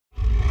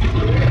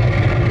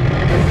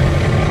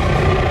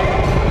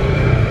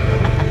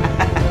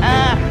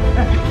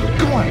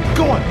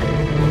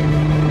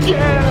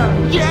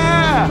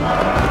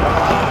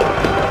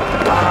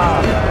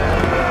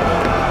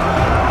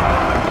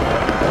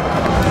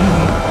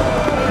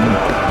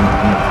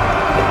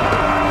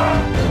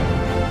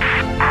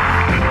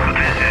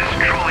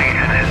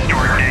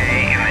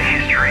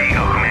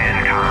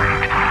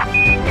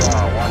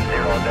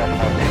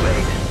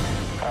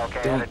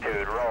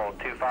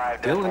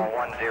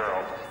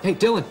0. Hey,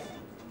 Dylan.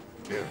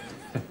 Yeah.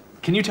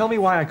 Can you tell me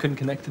why I couldn't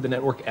connect to the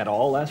network at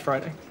all last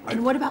Friday?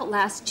 And what about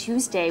last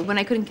Tuesday when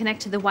I couldn't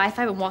connect to the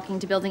Wi-Fi when walking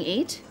to Building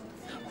 8?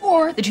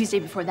 Or the Tuesday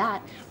before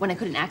that when I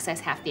couldn't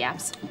access half the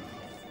apps?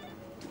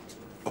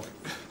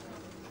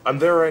 I'm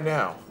there right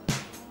now.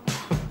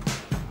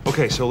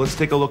 Okay, so let's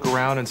take a look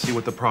around and see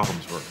what the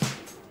problems were.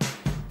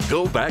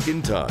 Go back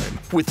in time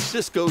with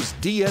Cisco's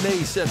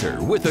DNA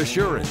Center with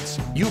Assurance.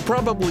 You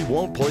probably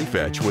won't play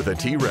fetch with a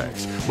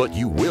T-Rex, but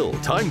you will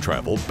time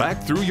travel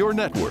back through your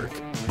network.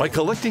 By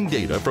collecting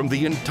data from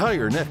the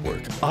entire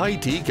network,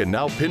 IT can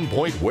now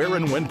pinpoint where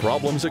and when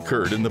problems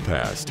occurred in the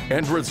past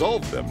and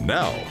resolve them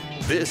now.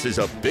 This is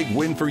a big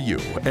win for you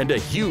and a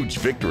huge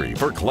victory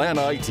for Clan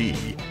IT.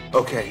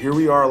 Okay, here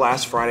we are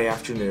last Friday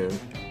afternoon,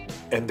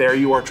 and there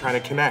you are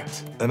trying to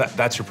connect. And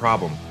that's your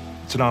problem.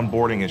 It's an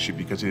onboarding issue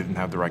because you didn't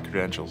have the right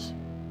credentials.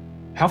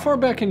 How far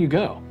back can you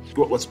go?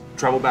 Let's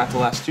travel back to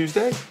last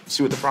Tuesday,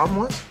 see what the problem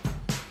was.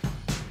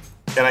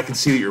 And I can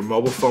see that your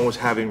mobile phone was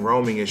having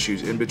roaming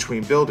issues in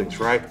between buildings,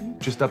 right?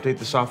 Just update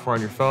the software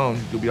on your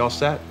phone, you'll be all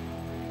set.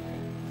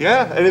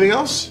 Yeah, anything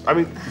else? I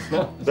mean,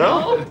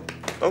 no?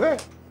 Okay.